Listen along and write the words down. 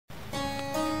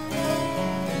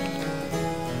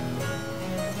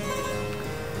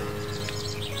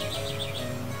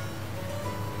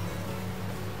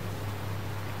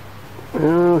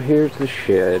Oh, here's the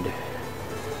shed.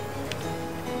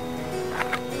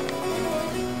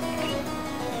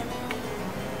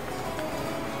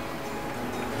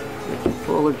 It's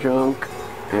full of junk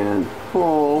and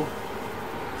full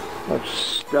of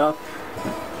stuff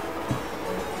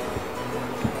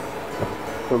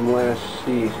from last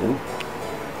season.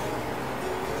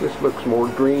 This looks more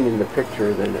green in the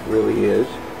picture than it really is.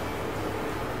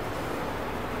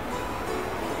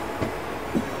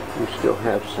 We still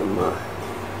have some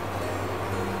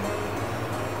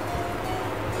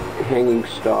hanging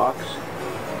stalks.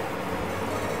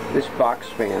 This box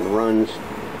fan runs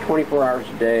 24 hours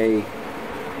a day,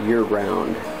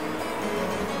 year-round.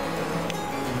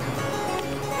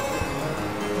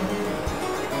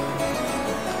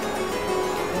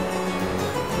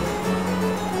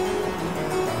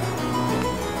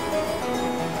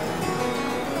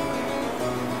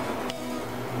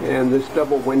 And this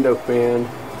double window fan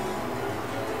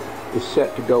is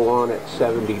set to go on at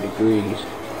 70 degrees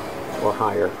or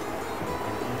higher.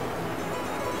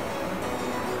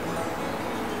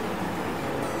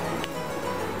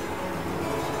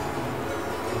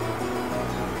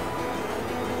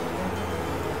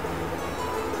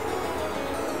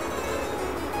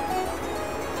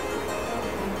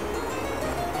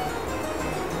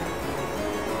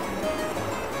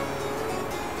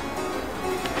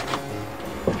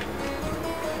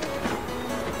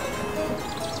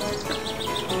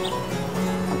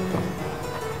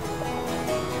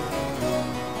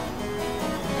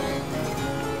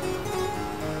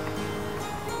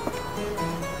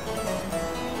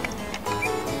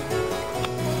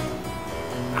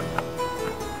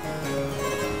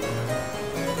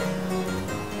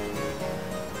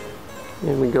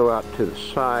 And we go out to the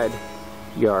side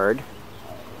yard.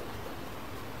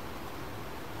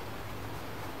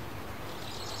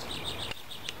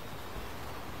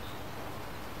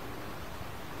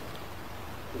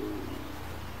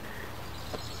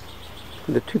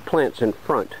 The two plants in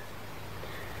front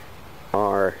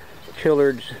are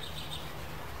Chillard's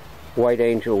White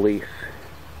Angel Leaf,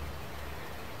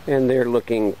 and they're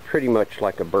looking pretty much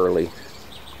like a burley.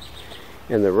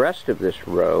 And the rest of this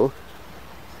row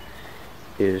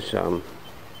is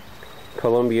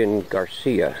Colombian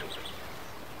Garcia,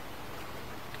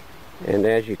 and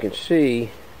as you can see,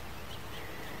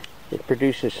 it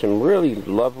produces some really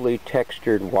lovely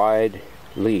textured wide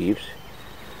leaves.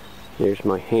 Here's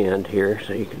my hand here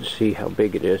so you can see how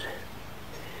big it is.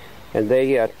 And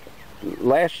they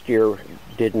last year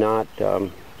did not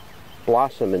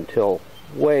blossom until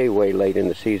way late in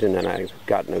the season, and I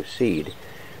got no seed.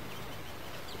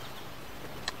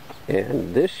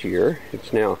 And this year,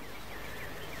 it's now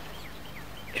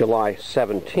July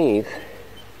 17th,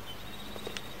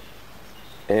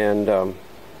 and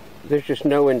there's just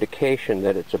no indication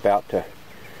that it's about to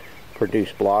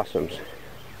produce blossoms.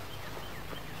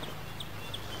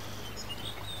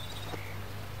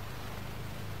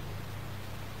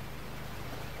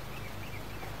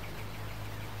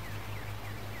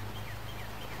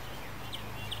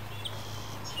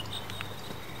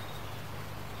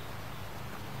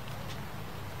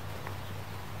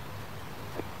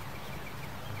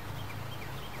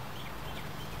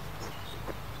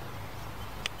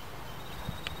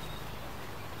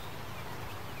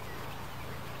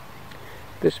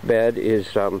 This bed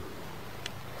is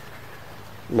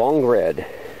long red.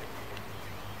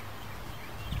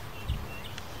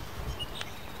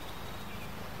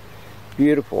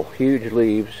 Beautiful, huge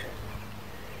leaves,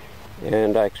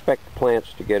 and I expect the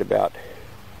plants to get about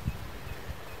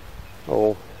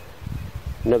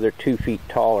another 2 feet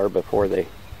taller before they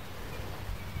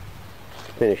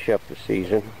finish up the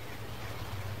season.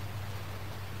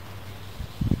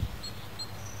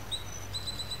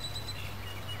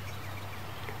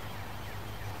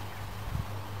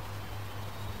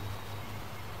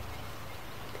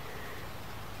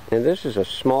 And this is a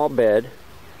small bed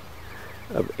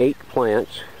of 8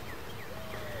 plants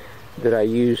that I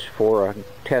use for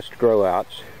test grow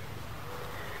outs.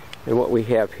 And what we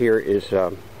have here is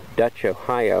Dutch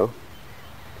Ohio.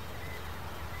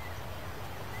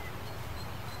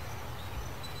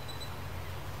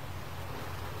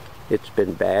 It's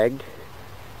been bagged.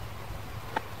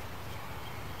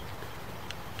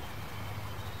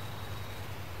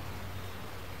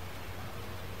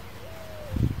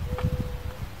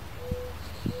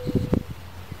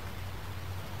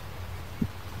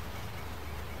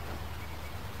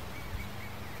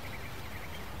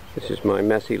 This is my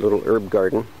messy little herb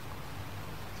garden.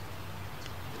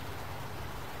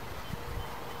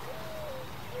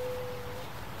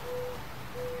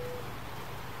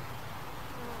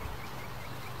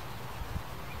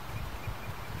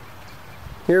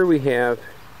 Here we have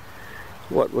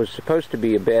what was supposed to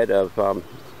be a bed of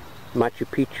Machu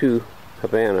Picchu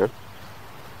Havana,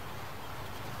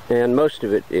 and most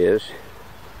of it is,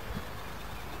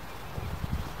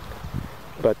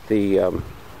 but the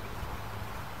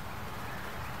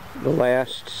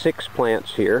last 6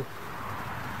 plants here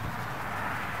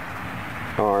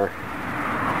are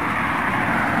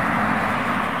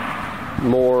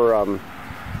more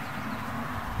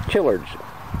chillards.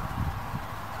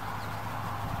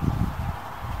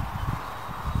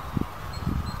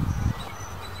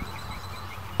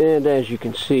 And as you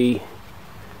can see,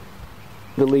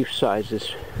 the leaf size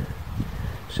is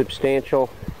substantial,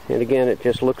 and again, it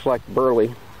just looks like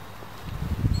burley.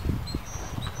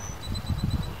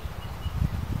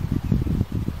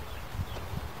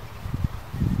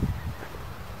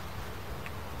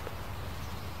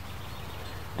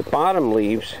 The bottom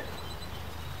leaves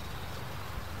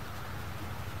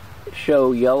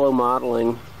show yellow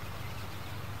mottling,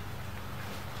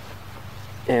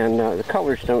 and the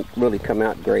colors don't really come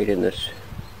out great in this,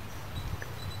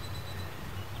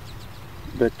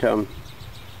 but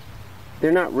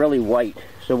they're not really white,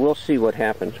 so we'll see what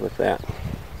happens with that.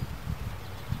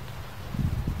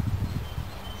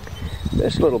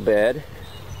 This little bed,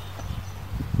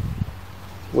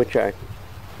 which I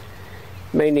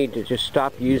may need to just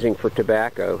stop using for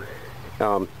tobacco,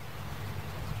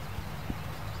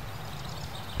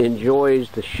 enjoys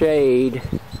the shade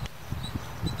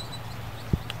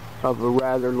of a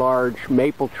rather large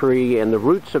maple tree, and the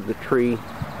roots of the tree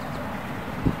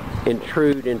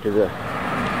intrude into the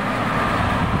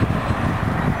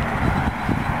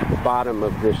bottom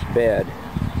of this bed.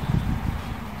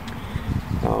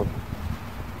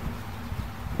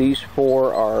 These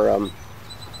 4 are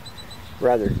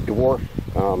rather dwarf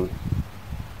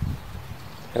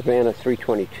Havana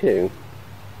 322.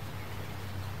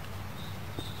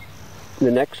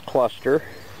 The next cluster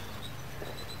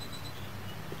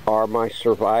are my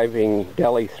surviving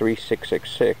Delhi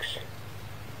 3666.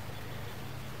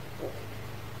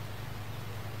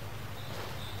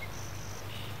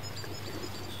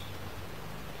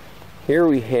 Here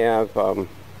we have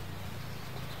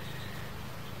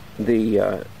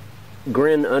the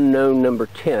Grin Unknown number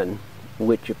 10,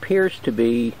 which appears to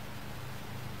be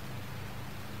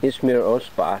Izmir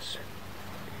Ospas.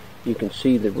 You can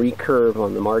see the recurve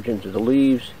on the margins of the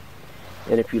leaves,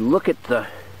 and if you look at the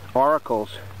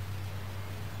auricles,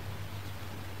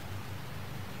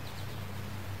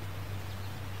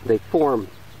 they form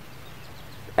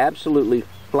absolutely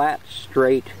flat,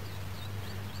 straight,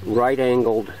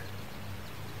 right-angled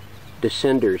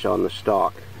descenders on the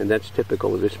stalk, and that's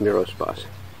typical of this Mirospas.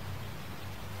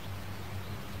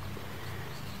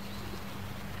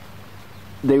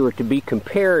 They were to be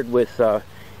compared with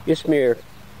Izmir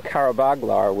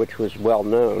Karabaglar, which was well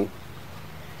known,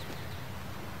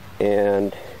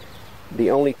 and the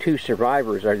only 2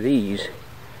 survivors are these,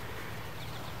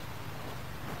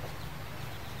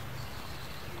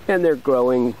 and they're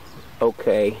growing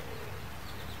okay,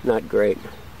 not great.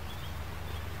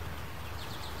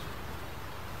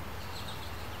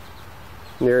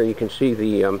 There you can see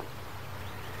the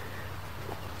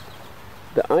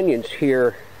onions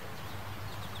here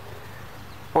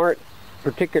aren't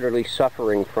particularly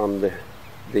suffering from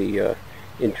the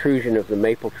intrusion of the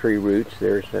maple tree roots.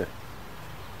 There's a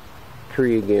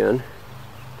tree again,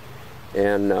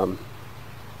 and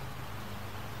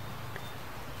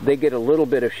they get a little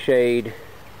bit of shade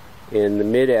in the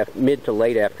mid to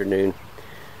late afternoon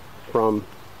from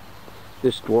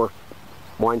this dwarf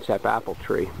winesap apple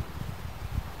tree.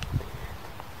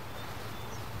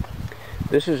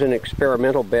 This is an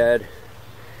experimental bed,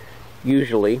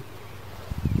 usually,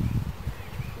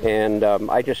 and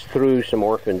I just threw some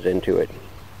orphans into it.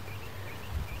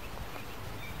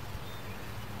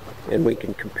 And we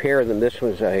can compare them. This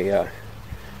was a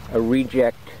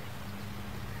reject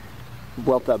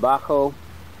Vuelta Abajo.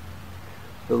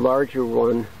 The larger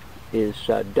one is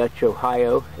Dutch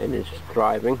Ohio and is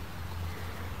thriving.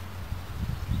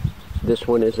 This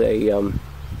one is a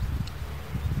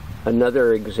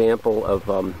another example of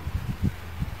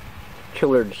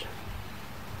Chillard's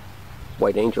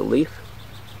White Angel leaf,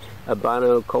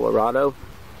 Habano Colorado.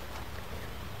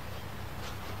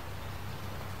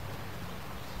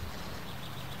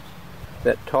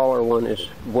 That taller one is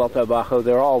Vuelta Abajo.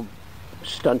 They're all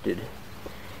stunted.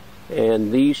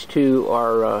 And these 2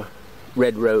 are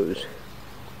Red Rose.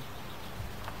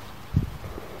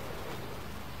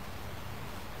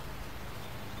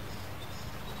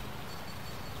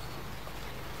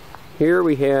 Here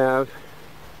we have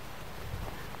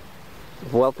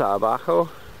Vuelta Abajo,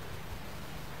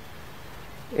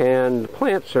 and the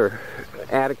plants are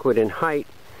adequate in height,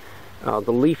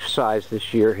 The leaf size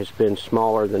this year has been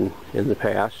smaller than in the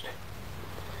past,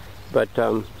 but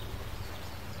they'll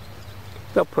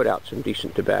put out some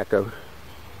decent tobacco.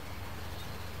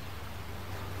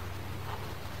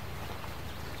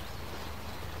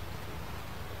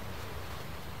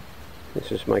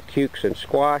 This is my cukes and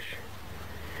squash,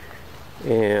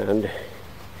 and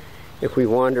if we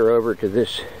wander over to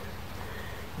this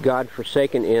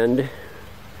godforsaken end,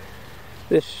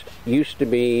 this used to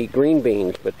be green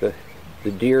beans, but the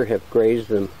deer have grazed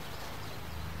them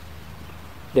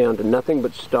down to nothing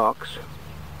but stalks.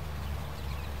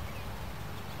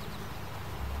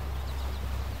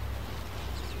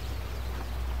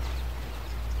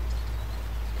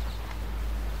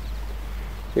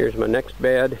 Here's my next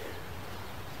bed.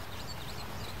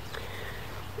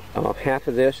 Half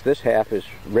of this half is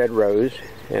red rose,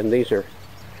 and these are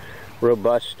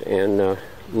robust and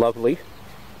lovely.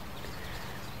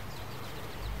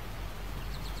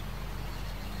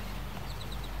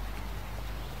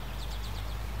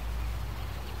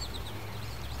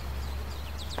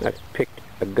 I've picked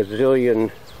a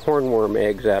gazillion hornworm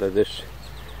eggs out of this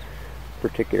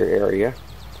particular area,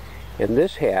 and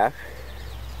this half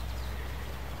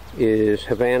is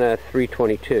Havana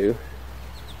 322.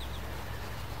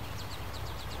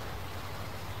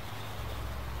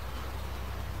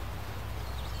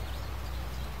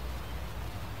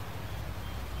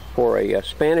 For a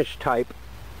Spanish type,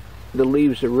 the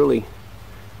leaves are really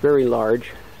very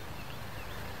large.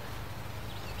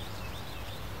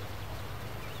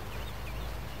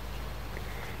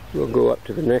 We'll go up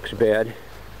to the next bed.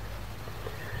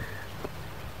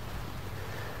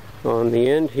 On the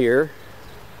end here,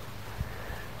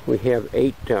 we have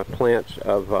 8 plants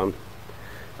of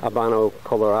Habano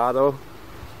Colorado.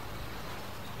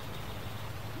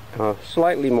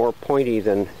 Slightly more pointy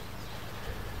than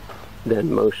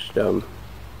most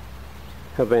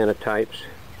Havana types.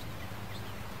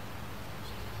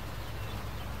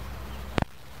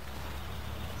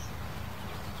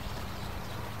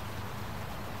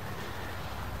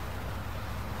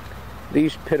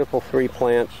 These pitiful 3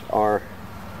 plants are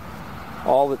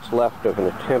all that's left of an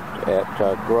attempt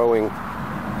at growing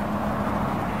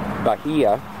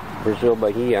Bahia, Brazil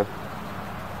Bahia.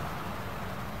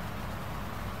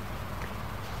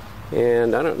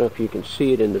 And I don't know if you can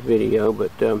see it in the video,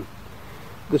 but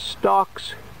the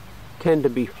stalks tend to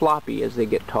be floppy as they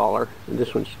get taller, and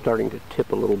this one's starting to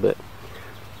tip a little bit.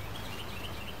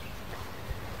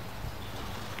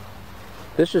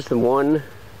 This is the one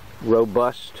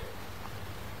robust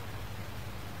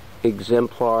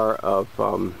exemplar of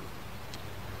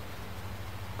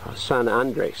San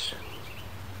Andres.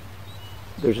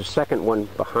 There's a second one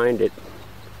behind it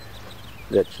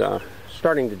that's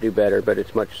starting to do better, but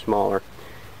it's much smaller.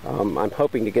 I'm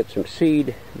hoping to get some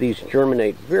seed. These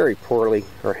germinate very poorly,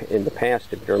 or in the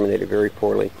past have germinated very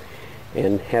poorly,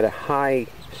 and had a high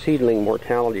seedling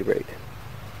mortality rate.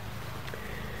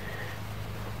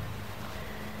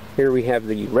 Here we have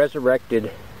the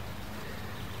resurrected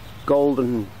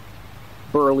golden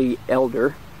burly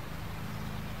elder,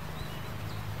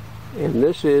 and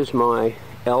this is my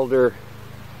elder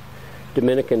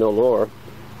Dominican olor.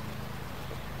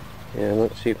 And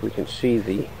let's see if we can see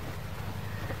the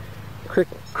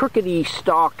crookedy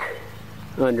stalk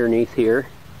underneath here.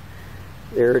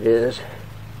 There it is.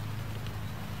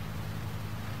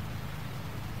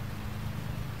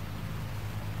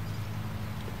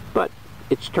 But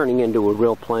it's turning into a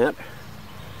real plant.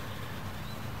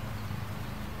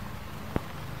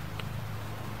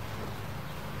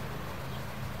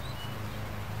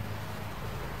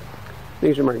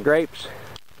 These are my grapes.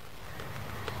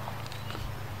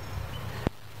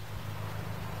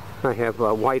 I have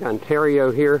white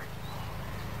Ontario here,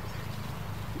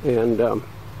 and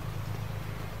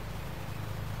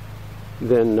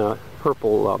then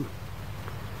purple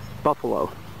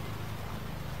buffalo.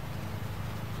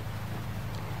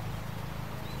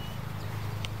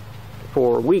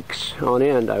 For weeks on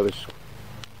end, I was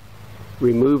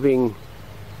removing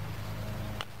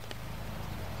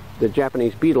the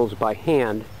Japanese beetles by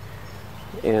hand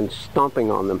and stomping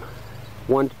on them,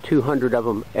 100 to 200 of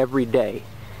them every day.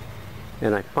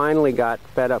 And I finally got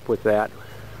fed up with that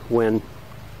when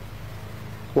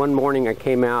one morning I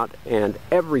came out and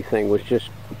everything was just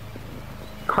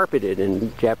carpeted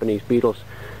in Japanese beetles.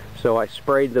 So I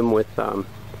sprayed them with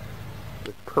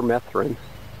permethrin.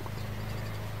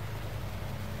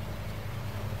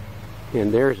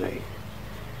 And there's a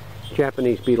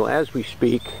Japanese beetle as we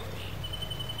speak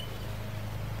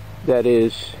that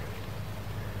is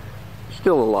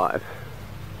still alive.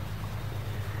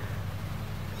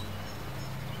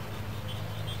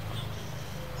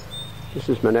 This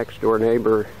is my next door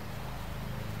neighbor,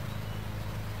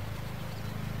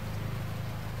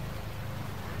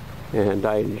 and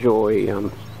I enjoy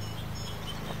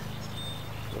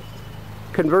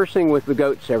conversing with the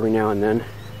goats every now and then.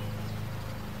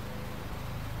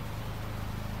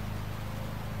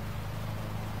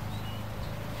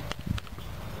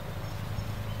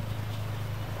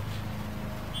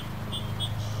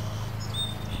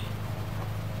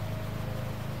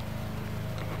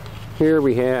 Here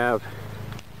we have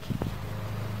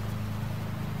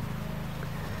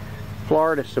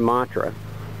Florida Sumatra,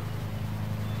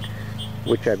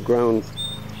 which I've grown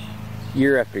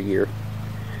year after year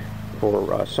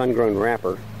for sun-grown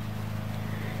wrapper,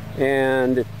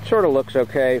 and it sort of looks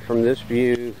okay from this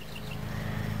view,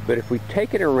 but if we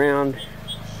take it around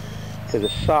to the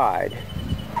side,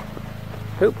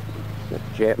 oop,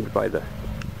 that's jammed by the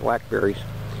blackberries,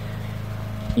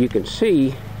 you can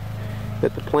see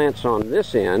that the plants on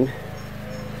this end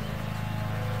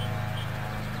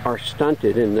are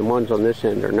stunted and the ones on this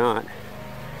end are not.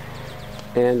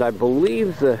 And I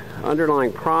believe the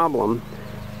underlying problem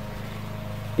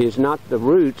is not the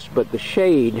roots, but the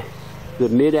shade, the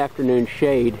mid-afternoon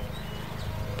shade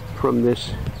from this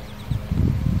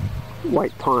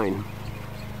white pine.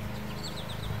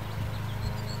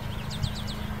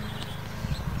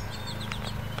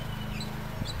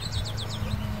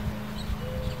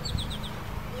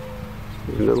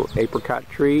 There's a little apricot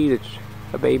tree that's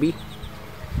a baby,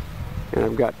 and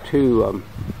I've got two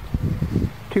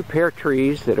pear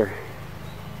trees that are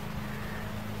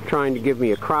trying to give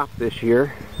me a crop this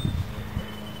year.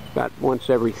 About once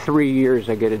every 3 years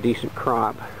I get a decent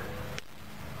crop.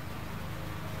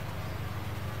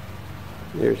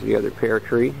 There's the other pear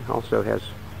tree, also has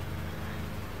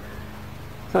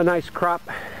a nice crop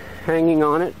hanging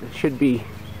on it. It should be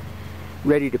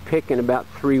ready to pick in about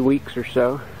 3 weeks or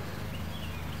so.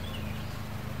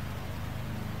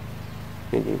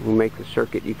 And you can make the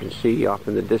circuit. You can see off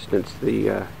in the distance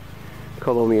the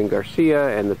Colombian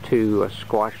Garcia and the two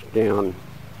squashed down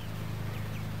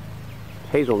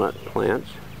hazelnut plants.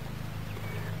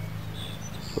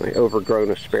 My overgrown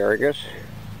asparagus.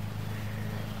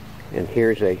 And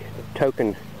here's a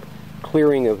token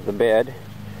clearing of the bed.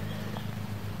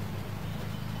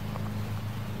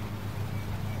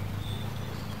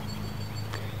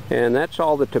 And that's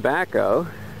all the tobacco.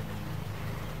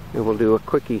 And we'll do a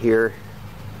quickie here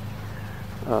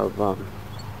of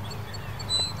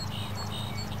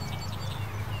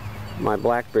my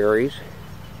blackberries.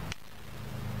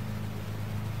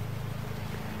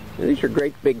 And these are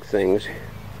great big things.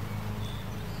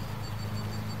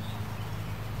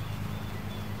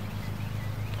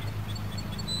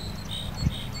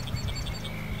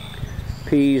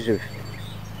 Peas have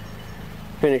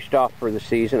finished off for the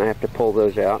season. I have to pull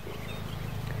those out.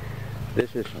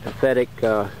 This is pathetic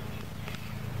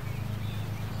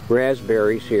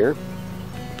raspberries here,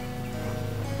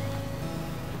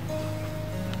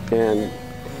 and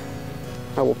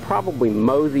I will probably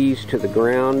mow these to the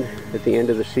ground at the end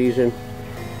of the season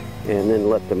and then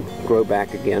let them grow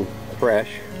back again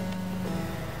fresh.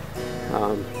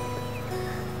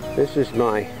 This is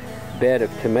my bed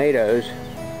of tomatoes,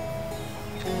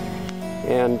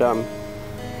 and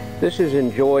this is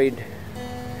enjoyed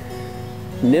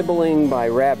nibbling by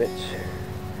rabbits.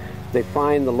 They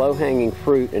find the low-hanging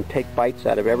fruit and take bites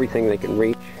out of everything they can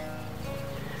reach.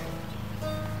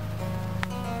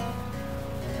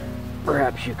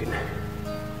 Perhaps you can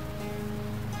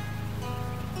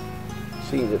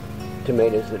see the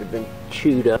tomatoes that have been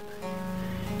chewed up.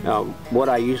 What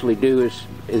I usually do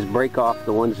is break off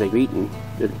the ones they've eaten,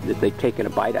 that they've taken a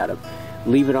bite out of,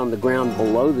 leave it on the ground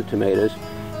below the tomatoes,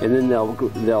 and then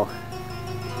they'll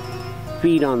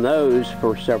feed on those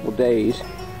for several days.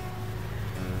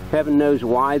 Heaven knows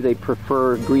why they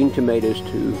prefer green tomatoes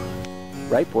to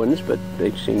ripe ones, but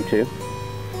they seem to.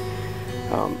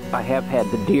 I have had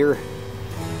the deer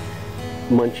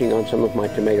munching on some of my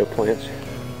tomato plants.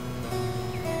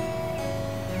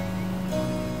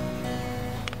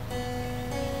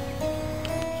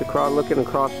 Just looking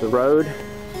across the road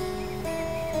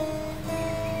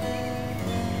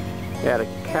at a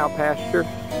cow pasture.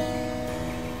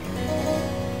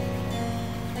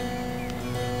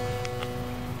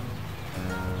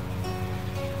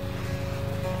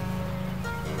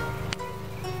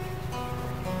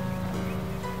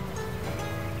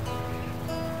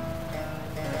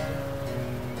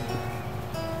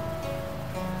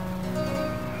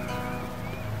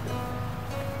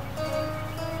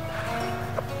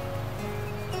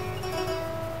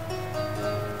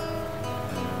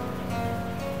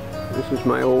 This is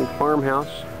my old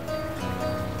farmhouse,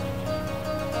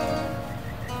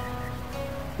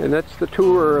 and that's the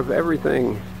tour of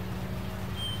everything.